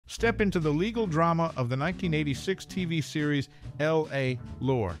Step into the legal drama of the 1986 TV series L.A.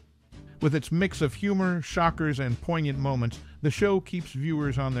 Lore. With its mix of humor, shockers, and poignant moments, the show keeps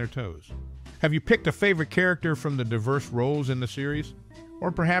viewers on their toes. Have you picked a favorite character from the diverse roles in the series? Or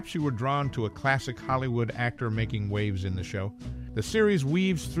perhaps you were drawn to a classic Hollywood actor making waves in the show? The series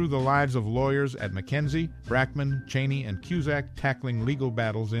weaves through the lives of lawyers at McKenzie, Brackman, Chaney, and Kuzak, tackling legal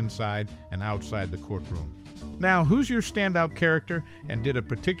battles inside and outside the courtroom. Now, who's your standout character, and did a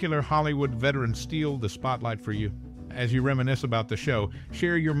particular Hollywood veteran steal the spotlight for you? As you reminisce about the show,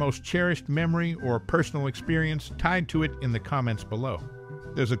 share your most cherished memory or personal experience tied to it in the comments below.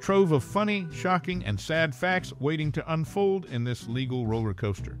 There's a trove of funny, shocking, and sad facts waiting to unfold in this legal roller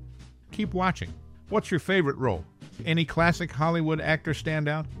coaster. Keep watching. What's your favorite role? Any classic Hollywood actor stand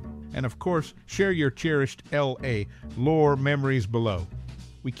out? And of course, share your cherished L.A. lore memories below.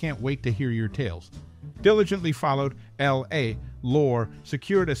 We can't wait to hear your tales. Diligently followed, L.A. Lore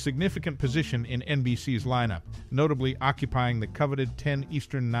secured a significant position in NBC's lineup, notably occupying the coveted 10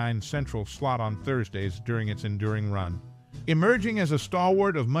 Eastern 9 Central slot on Thursdays during its enduring run. Emerging as a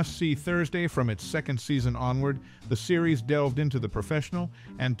stalwart of must-see Thursday from its second season onward, the series delved into the professional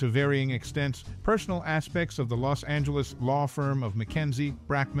and, to varying extents, personal aspects of the Los Angeles law firm of McKenzie,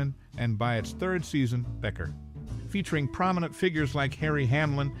 Brackman, and by its third season, Becker. Featuring prominent figures like Harry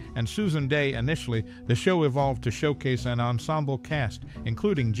Hamlin and Susan Day initially, the show evolved to showcase an ensemble cast,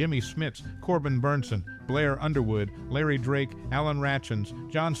 including Jimmy Smits, Corbin Bernsen, Blair Underwood, Larry Drake, Alan Rachins,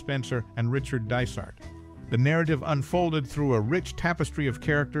 John Spencer, and Richard Dysart. The narrative unfolded through a rich tapestry of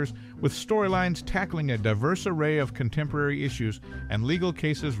characters, with storylines tackling a diverse array of contemporary issues and legal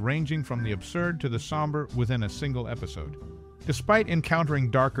cases ranging from the absurd to the somber within a single episode. Despite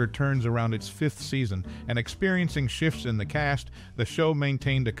encountering darker turns around its fifth season and experiencing shifts in the cast, the show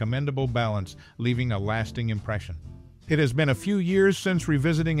maintained a commendable balance, leaving a lasting impression. It has been a few years since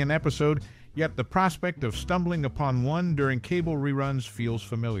revisiting an episode, yet the prospect of stumbling upon one during cable reruns feels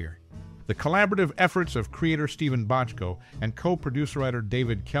familiar. The collaborative efforts of creator Stephen Bochco and co-producer writer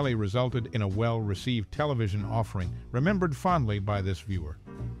David Kelly resulted in a well-received television offering, remembered fondly by this viewer.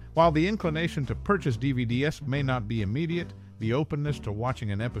 While the inclination to purchase DVDs may not be immediate, the openness to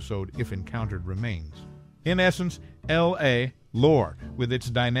watching an episode if encountered remains. In essence, L.A. Lore, with its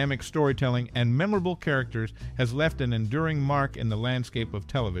dynamic storytelling and memorable characters, has left an enduring mark in the landscape of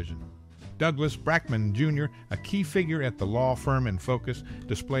television. Douglas Brackman, Jr., a key figure at the law firm in focus,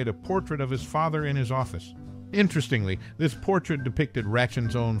 displayed a portrait of his father in his office. Interestingly, this portrait depicted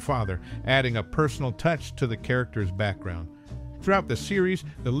Rachins' own father, adding a personal touch to the character's background. Throughout the series,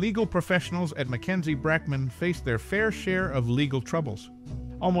 the legal professionals at McKenzie Brackman faced their fair share of legal troubles.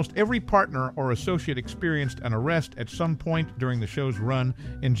 Almost every partner or associate experienced an arrest at some point during the show's run,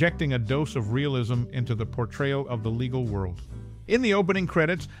 injecting a dose of realism into the portrayal of the legal world. In the opening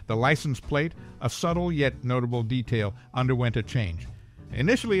credits, the license plate, a subtle yet notable detail, underwent a change.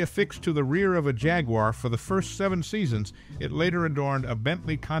 Initially affixed to the rear of a Jaguar for the first 7 seasons, it later adorned a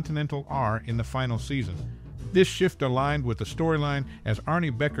Bentley Continental R in the final season. This shift aligned with the storyline as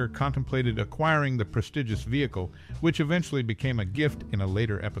Arnie Becker contemplated acquiring the prestigious vehicle, which eventually became a gift in a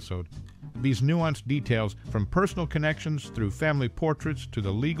later episode. These nuanced details, from personal connections through family portraits to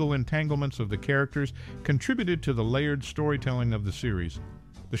the legal entanglements of the characters, contributed to the layered storytelling of the series.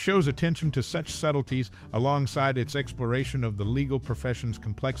 The show's attention to such subtleties, alongside its exploration of the legal profession's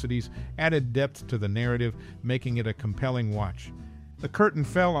complexities, added depth to the narrative, making it a compelling watch. The curtain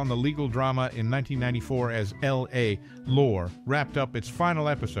fell on the legal drama in 1994 as L.A. Lore wrapped up its final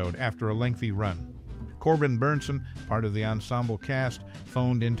episode after a lengthy run. Corbin Bernsen, part of the ensemble cast,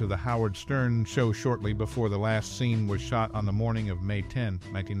 phoned into the Howard Stern show shortly before the last scene was shot on the morning of May 10,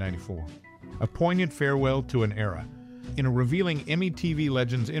 1994. A poignant farewell to an era. In a revealing Emmy TV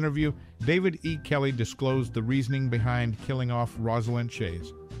Legends interview, David E. Kelly disclosed the reasoning behind killing off Rosalind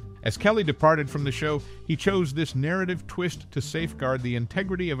Shays. As Kelly departed from the show, he chose this narrative twist to safeguard the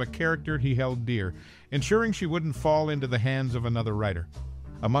integrity of a character he held dear, ensuring she wouldn't fall into the hands of another writer.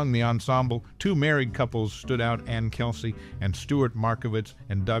 Among the ensemble, 2 married couples stood out: Kelsey and Stuart Markowitz,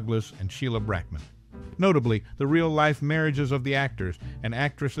 and Douglas and Sheila Brackman. Notably, the real-life marriages of the actors and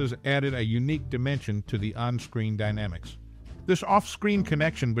actresses added a unique dimension to the on-screen dynamics. This off-screen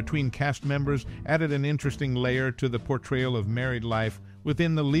connection between cast members added an interesting layer to the portrayal of married life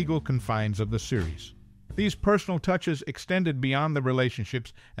within the legal confines of the series. These personal touches extended beyond the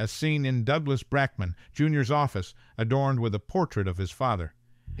relationships, as seen in Douglas Brackman, Jr.'s office, adorned with a portrait of his father.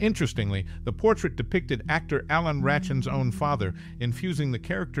 Interestingly, the portrait depicted actor Alan Rachins' own father, infusing the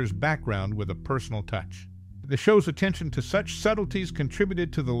character's background with a personal touch. The show's attention to such subtleties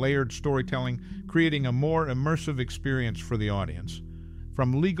contributed to the layered storytelling, creating a more immersive experience for the audience.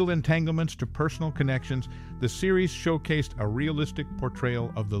 From legal entanglements to personal connections, the series showcased a realistic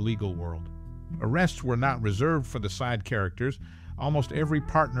portrayal of the legal world. Arrests were not reserved for the side characters. Almost every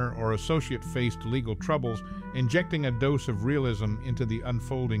partner or associate faced legal troubles, injecting a dose of realism into the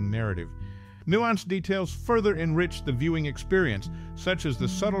unfolding narrative. Nuanced details further enriched the viewing experience, such as the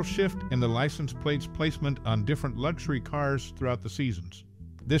subtle shift in the license plate's placement on different luxury cars throughout the seasons.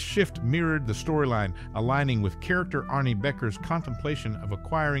 This shift mirrored the storyline, aligning with character Arnie Becker's contemplation of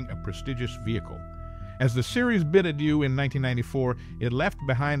acquiring a prestigious vehicle. As the series bid adieu in 1994, it left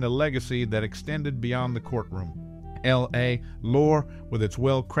behind a legacy that extended beyond the courtroom. A.D.A. lore, with its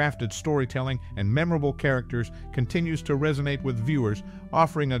well-crafted storytelling and memorable characters, continues to resonate with viewers,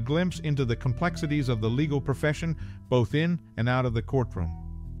 offering a glimpse into the complexities of the legal profession, both in and out of the courtroom.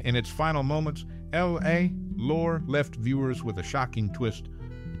 In its final moments, A.D.A. lore left viewers with a shocking twist.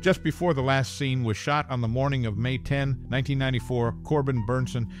 Just before the last scene was shot on the morning of May 10, 1994, Corbin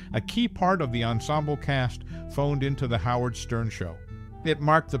Bernsen, a key part of the ensemble cast, phoned into the Howard Stern show. It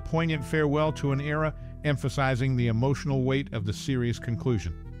marked the poignant farewell to an era, emphasizing the emotional weight of the series'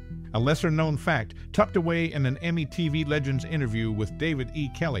 conclusion. A lesser-known fact, tucked away in an Emmy TV Legends interview with David E.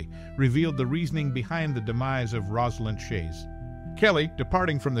 Kelley, revealed the reasoning behind the demise of Rosalind Shays. Kelley,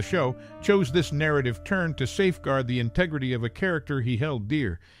 departing from the show, chose this narrative turn to safeguard the integrity of a character he held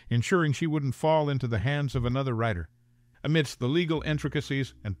dear, ensuring she wouldn't fall into the hands of another writer. Amidst the legal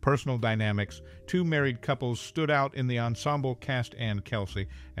intricacies and personal dynamics, two married couples stood out in the ensemble cast: Kelsey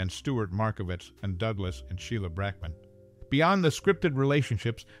and Stuart Markowitz, and Douglas and Sheila Brackman. Beyond the scripted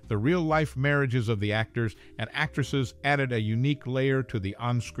relationships, the real-life marriages of the actors and actresses added a unique layer to the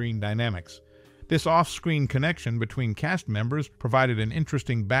on-screen dynamics. This off-screen connection between cast members provided an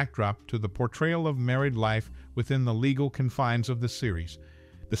interesting backdrop to the portrayal of married life within the legal confines of the series.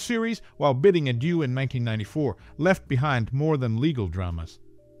 The series, while bidding adieu in 1994, left behind more than legal dramas.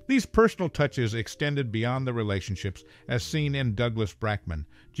 These personal touches extended beyond the relationships, as seen in Douglas Brackman,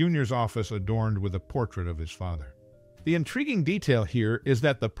 Jr.'s office adorned with a portrait of his father. The intriguing detail here is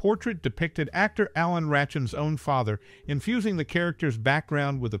that the portrait depicted actor Alan Rachins' own father, infusing the character's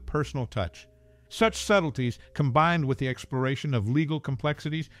background with a personal touch. Such subtleties, combined with the exploration of legal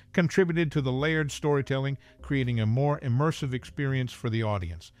complexities, contributed to the layered storytelling, creating a more immersive experience for the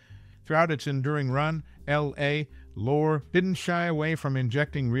audience. Throughout its enduring run, A.D.A. lore didn't shy away from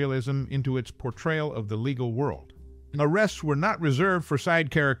injecting realism into its portrayal of the legal world. Arrests were not reserved for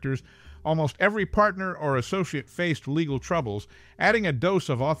side characters. Almost every partner or associate faced legal troubles, adding a dose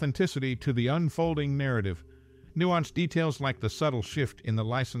of authenticity to the unfolding narrative. Nuanced details like the subtle shift in the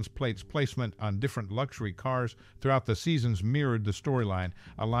license plate's placement on different luxury cars throughout the seasons mirrored the storyline,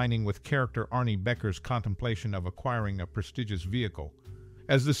 aligning with character Arnie Becker's contemplation of acquiring a prestigious vehicle.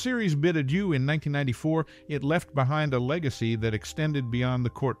 As the series bid adieu in 1994, it left behind a legacy that extended beyond the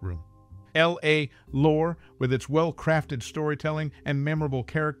courtroom. A.D.A. lore, with its well-crafted storytelling and memorable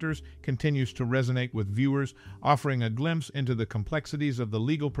characters, continues to resonate with viewers, offering a glimpse into the complexities of the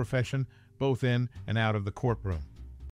legal profession, both in and out of the courtroom.